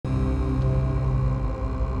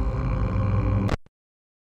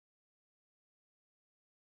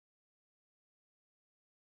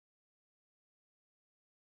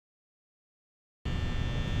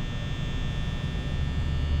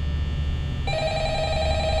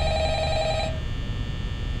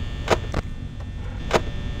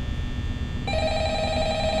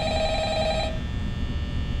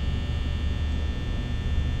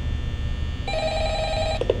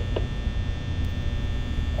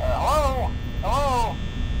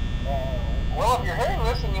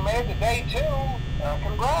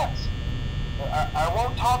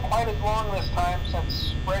quite as long this time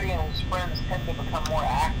since Freddy and his friends tend to become more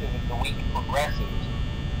active as the week progresses.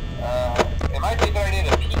 It might be a good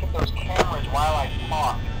idea to peek at those cameras while I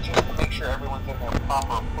talk, just to make sure everyone's in their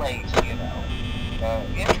proper place, you know.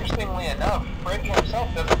 Interestingly enough, Freddy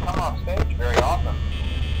himself doesn't come off stage very often.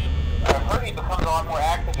 I've heard he becomes a lot more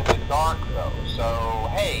active in the dark, though, so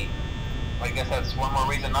hey, I guess that's one more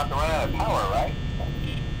reason not to run out of power, right?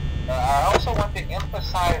 I also want to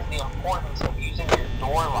emphasize the importance of using your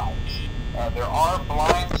door lights. There are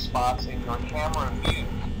blind spots in your camera view,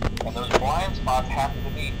 and those blind spots happen to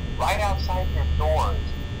be right outside your doors.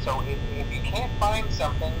 So if you can't find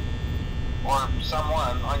something or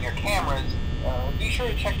someone on your cameras, be sure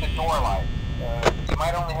to check the door light. You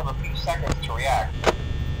might only have a few seconds to react.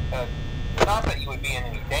 Not that you would be in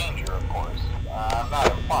any danger, of course. I'm not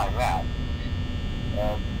implying that.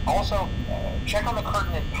 Also, check on the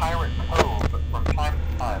curtain in Pirate Cove from time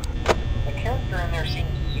to time. The character in there seems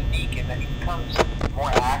unique in that he becomes more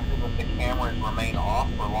active if the cameras remain off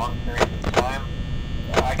for long periods of time.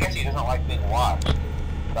 I guess he doesn't like being watched.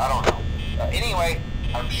 I don't know. Anyway,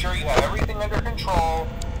 I'm sure you have everything under control.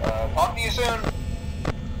 Talk to you soon.